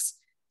projects.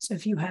 So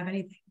if you have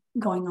anything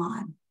going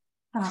on.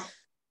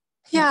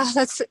 Yeah,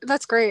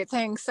 that's great.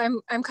 Thanks.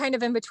 I'm kind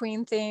of in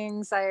between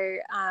things.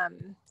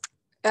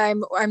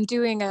 I'm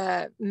doing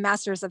a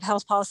Master's of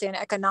Health Policy and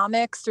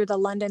Economics through the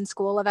London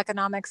School of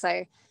Economics.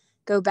 I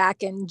go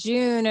back in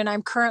June, and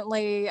I'm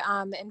currently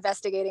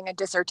investigating a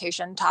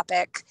dissertation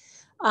topic.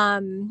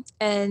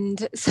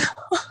 And so,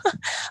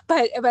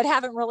 but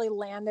haven't really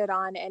landed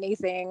on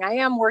anything. I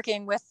am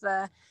working with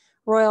the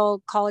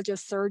Royal College of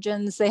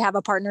Surgeons. They have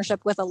a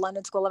partnership with the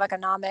London School of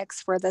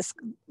Economics for this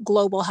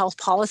global health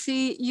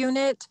policy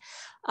unit,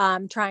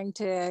 trying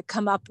to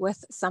come up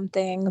with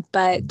something,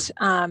 but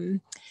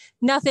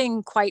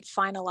nothing quite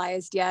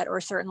finalized yet,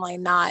 or certainly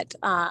not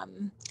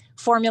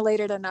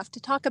formulated enough to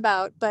talk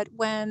about. But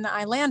when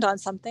I land on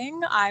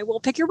something, I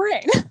will pick your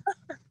brain.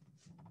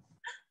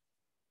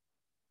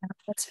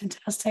 That's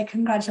fantastic.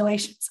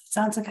 Congratulations. It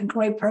sounds like a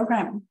great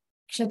program. You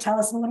should tell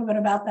us a little bit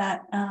about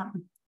that.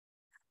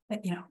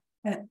 That, you know,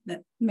 that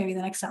maybe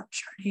the next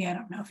opportunity. I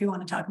don't know if you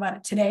want to talk about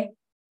it today,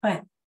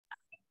 but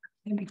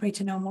it'd be great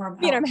to know more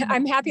about. You know,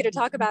 I'm happy to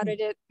talk about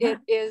it. It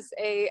is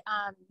a,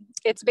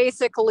 it's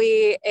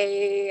basically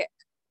a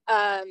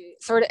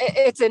sort of,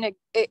 it's an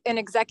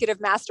executive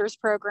master's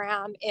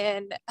program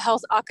in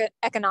health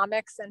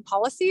economics and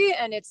policy,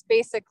 and it's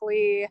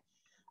basically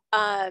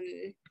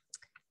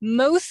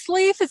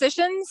mostly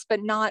physicians,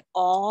 but not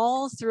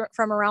all,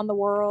 from around the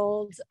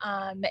world.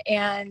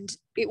 And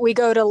we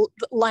go to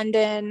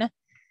London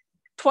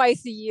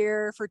twice a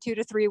year for 2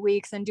 to 3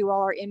 weeks and do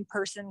all our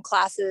in-person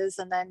classes,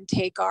 and then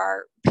take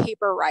our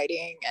paper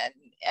writing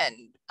and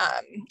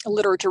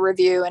literature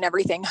review and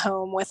everything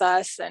home with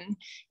us,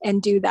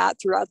 and do that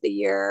throughout the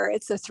year.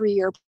 It's a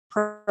 3-year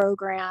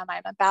program.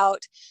 I'm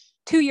about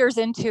 2 years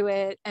into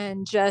it,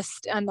 and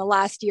just in the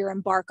last year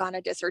embark on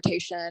a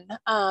dissertation.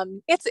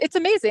 It's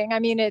amazing. I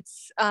mean,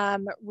 it's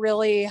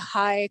really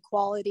high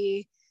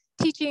quality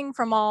teaching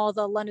from all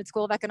the London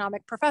School of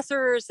Economic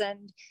professors,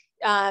 and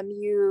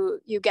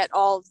you get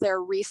all of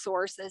their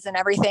resources and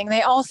everything.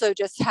 They also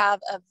just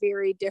have a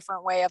very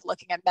different way of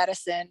looking at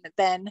medicine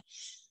than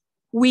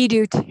we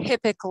do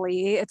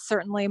typically. It's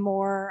certainly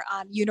more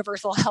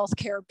universal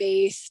healthcare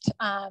based,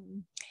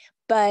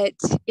 but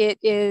it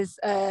is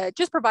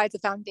just provides a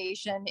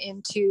foundation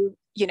into,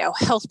 you know,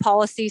 health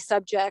policy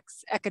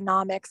subjects,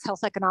 economics,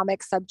 health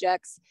economics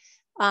subjects,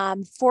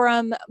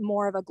 from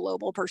more of a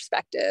global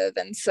perspective.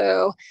 And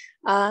so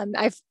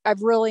I've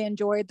really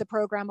enjoyed the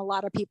program. A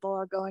lot of people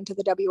are going to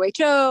the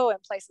WHO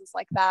and places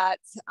like that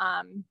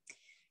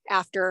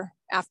after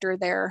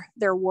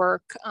their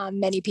work.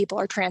 Many people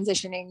are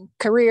transitioning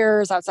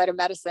careers outside of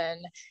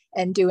medicine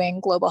and doing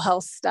global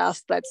health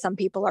stuff, but some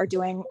people are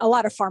doing a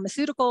lot of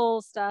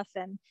pharmaceutical stuff.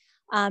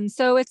 And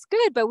so it's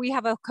good, but we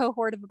have a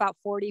cohort of about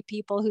 40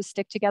 people who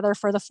stick together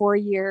for the 4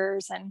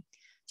 years, and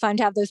fun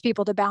to have those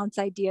people to bounce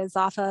ideas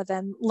off of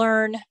and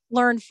learn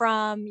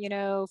from, you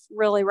know,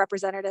 really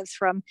representatives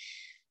from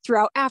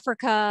throughout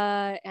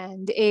Africa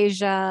and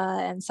Asia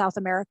and South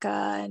America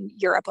and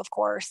Europe, of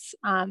course.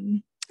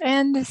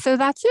 And so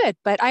that's it,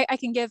 but I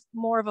can give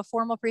more of a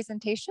formal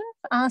presentation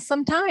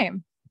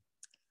sometime.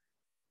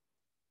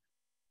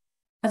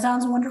 That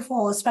sounds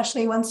wonderful,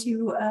 especially once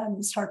you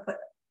start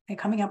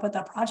coming up with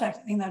that project.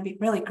 I think that'd be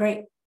really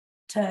great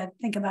to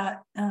think about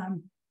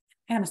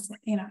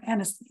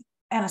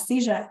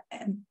anesthesia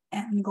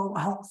and global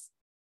health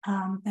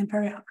and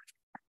perioperative.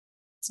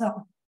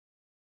 So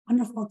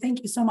wonderful.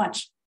 Thank you so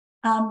much.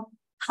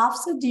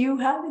 Hafsa, do you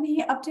have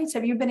any updates?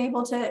 Have you been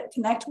able to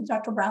connect with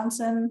Dr.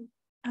 Brownson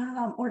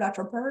or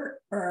Dr. Burt,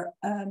 or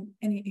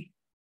any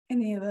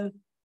of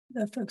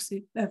the folks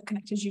who have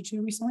connected you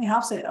to recently?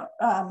 Hafsa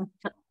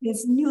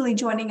is newly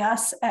joining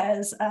us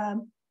as I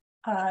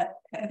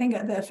think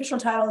the official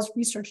title is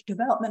Research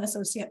Development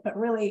Associate, but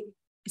really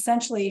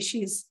essentially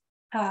she's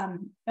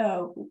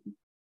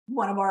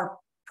one of our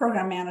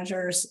program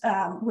managers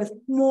with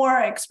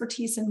more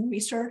expertise in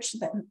research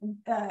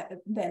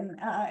than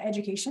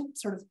education,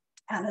 sort of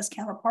Anna's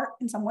counterpart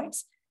in some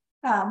ways.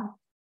 So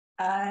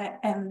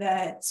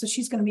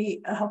she's going to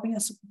be helping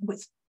us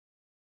with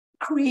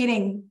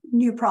creating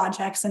new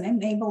projects and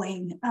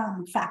enabling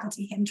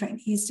faculty and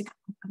trainees to come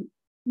up with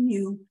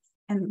new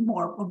and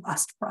more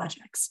robust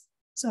projects.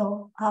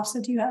 So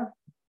Hafsa, do you have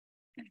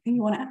anything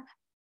you want to add?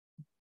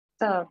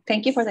 So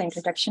thank you for the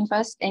introduction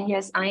first. And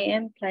yes, I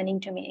am planning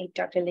to meet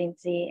Dr.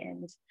 Lindsay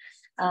and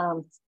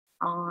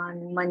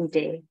on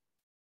Monday.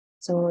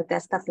 So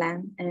that's the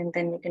plan. And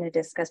then we're going to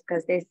discuss,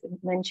 because they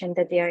mentioned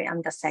that they are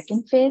on the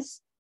second phase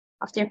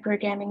of their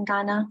program in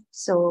Ghana.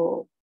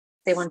 So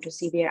they want to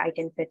see where I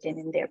can fit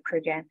in their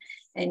program.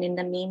 And in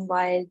the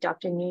meanwhile,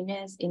 Dr.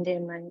 Nunez in their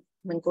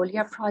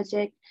Mongolia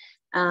project,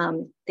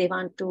 they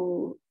want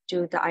to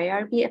do the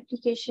IRB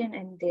application,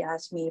 and they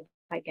asked me if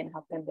I can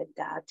help them with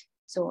that.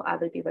 So I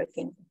will be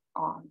working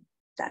on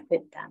that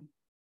with them.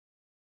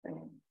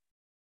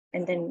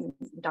 And then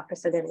Dr.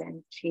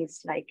 Sutherland,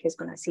 she's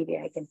gonna see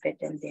where I can fit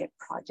in their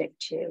project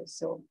too.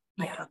 So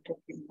I talked to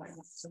him about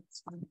that, so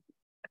it's fun.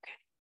 Okay.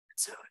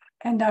 So,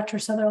 and Dr.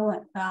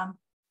 Sutherland,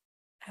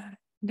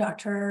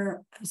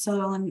 Dr.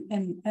 Sutherland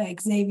and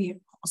Xavier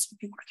also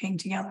be working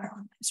together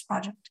on this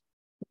project.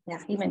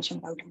 Yeah, he mentioned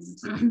about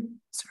him.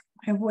 Sorry,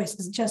 my voice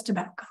is just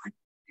about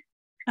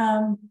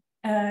gone.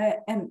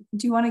 And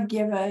do you want to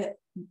give I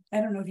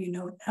don't know if you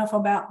know enough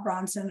about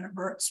Bronson or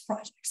Bert's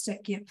projects to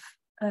give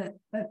an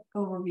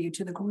overview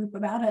to the group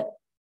about it?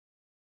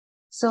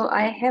 So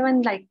I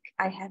haven't, I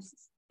have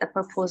the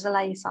proposal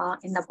I saw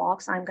in the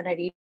box. I'm going to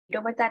read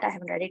over that. I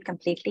haven't read it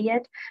completely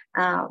yet.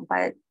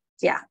 But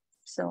yeah,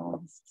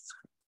 so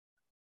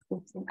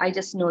I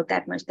just know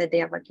that much that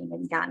they are working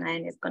in Ghana,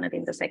 and it's going to be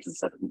in the second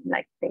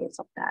phase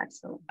of that.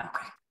 So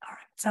okay, all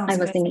right, sounds I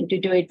was thinking to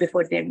do it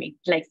before their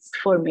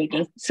before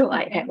meeting, so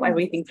I have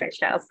everything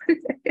fresh up.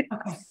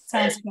 Okay,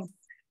 sounds good.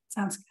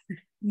 Sounds good.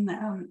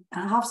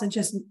 Hafsa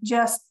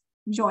just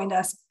joined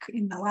us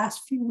in the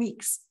last few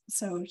weeks,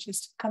 so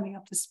just coming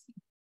up to speed.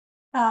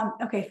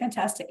 Okay,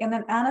 fantastic. And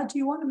then Anna, do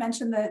you want to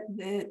mention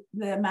the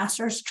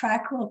master's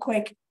track real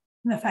quick,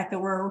 and the fact that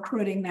we're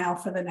recruiting now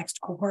for the next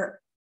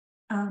cohort,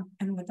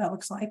 and what that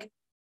looks like?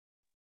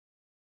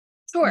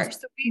 Sure.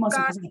 So we've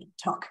got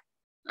talk.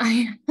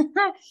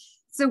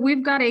 So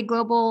we've got a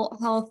global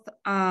health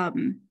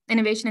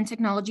innovation and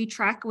technology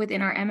track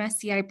within our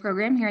MSCI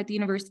program here at the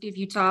University of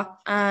Utah.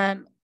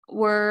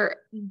 We're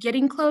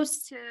getting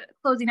close to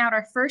closing out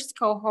our first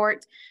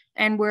cohort,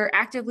 and we're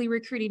actively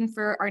recruiting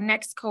for our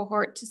next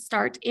cohort to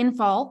start in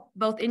fall,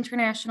 both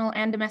international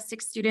and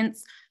domestic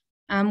students.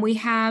 We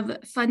have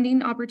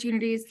funding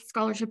opportunities,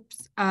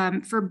 scholarships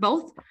for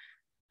both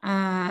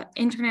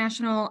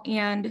international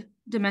and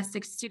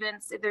domestic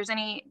students. If there's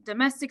any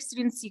domestic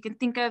students you can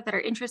think of that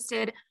are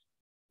interested,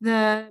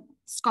 the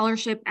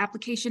scholarship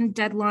application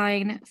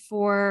deadline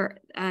for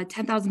a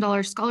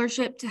 $10,000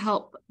 scholarship to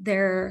help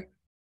their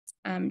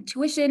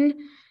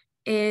tuition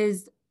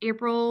is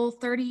April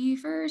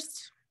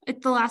 31st.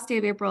 It's the last day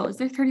of April. Is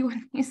there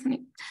 31?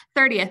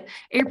 30th,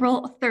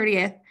 April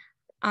 30th.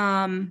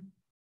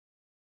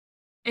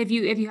 If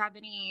you have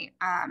any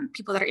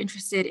people that are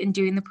interested in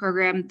doing the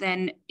program,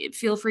 then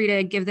feel free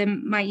to give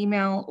them my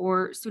email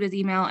or Suda's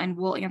email, and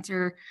we'll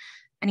answer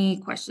any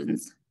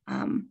questions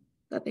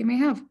that they may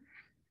have.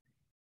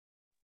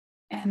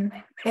 And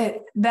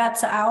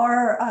that's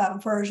our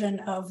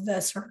version of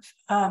the sort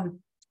of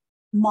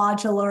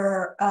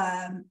modular,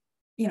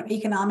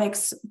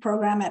 economics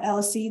program at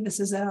LSE. This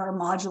is our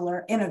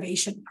modular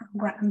innovation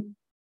program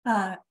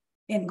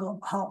in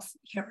global health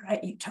here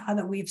at Utah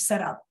that we've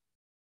set up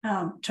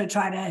to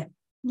try to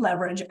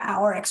leverage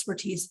our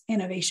expertise,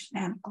 innovation,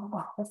 and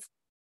global health.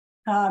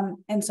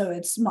 And so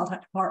it's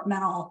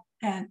multi-departmental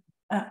and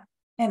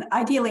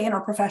ideally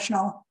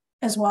interprofessional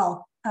as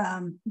well.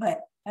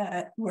 But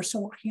we're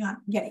still working on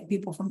getting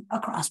people from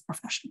across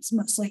professions.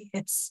 Mostly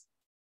it's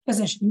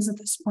physicians at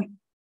this point.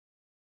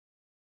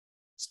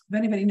 So if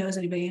anybody knows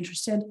anybody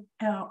interested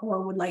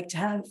or would like to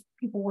have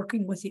people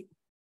working with you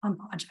on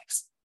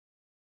projects,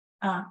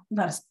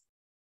 let us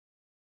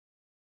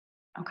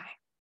know. Okay.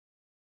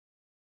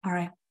 All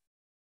right.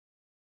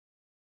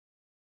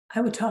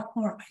 I would talk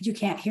more, but you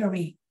can't hear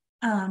me.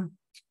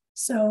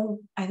 So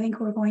I think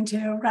we're going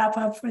to wrap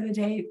up for the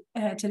day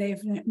today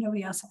if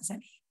nobody else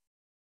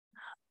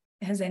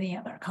has any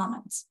other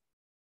comments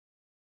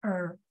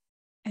or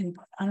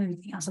input on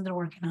anything else that they're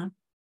working on.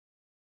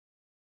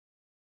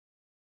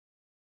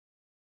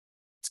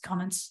 It's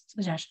comments,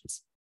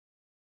 suggestions.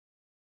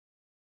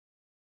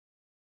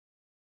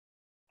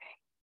 Okay.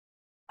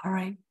 All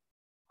right.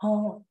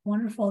 Oh,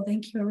 wonderful.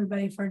 Thank you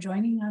everybody for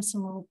joining us,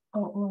 and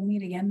we'll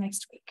meet again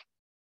next week.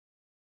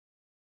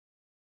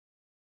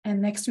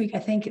 And next week, I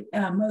think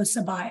Mo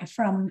Sabai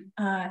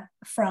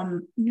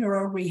from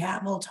Neuro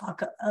Rehab will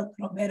talk a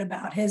little bit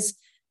about his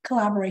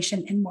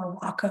collaboration in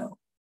Morocco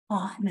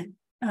on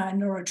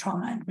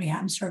neurotrauma and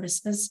rehab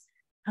services.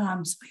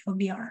 So he'll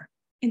be our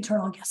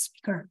internal guest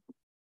speaker.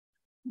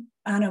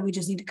 I know we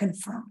just need to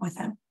confirm with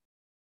him,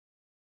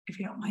 if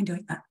you don't mind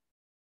doing that.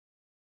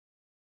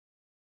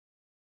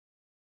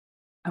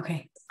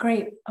 Okay,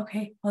 great.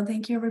 Okay, well,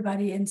 thank you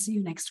everybody, and see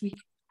you next week.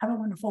 Have a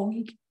wonderful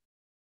week.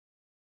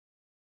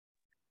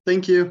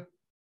 Thank you.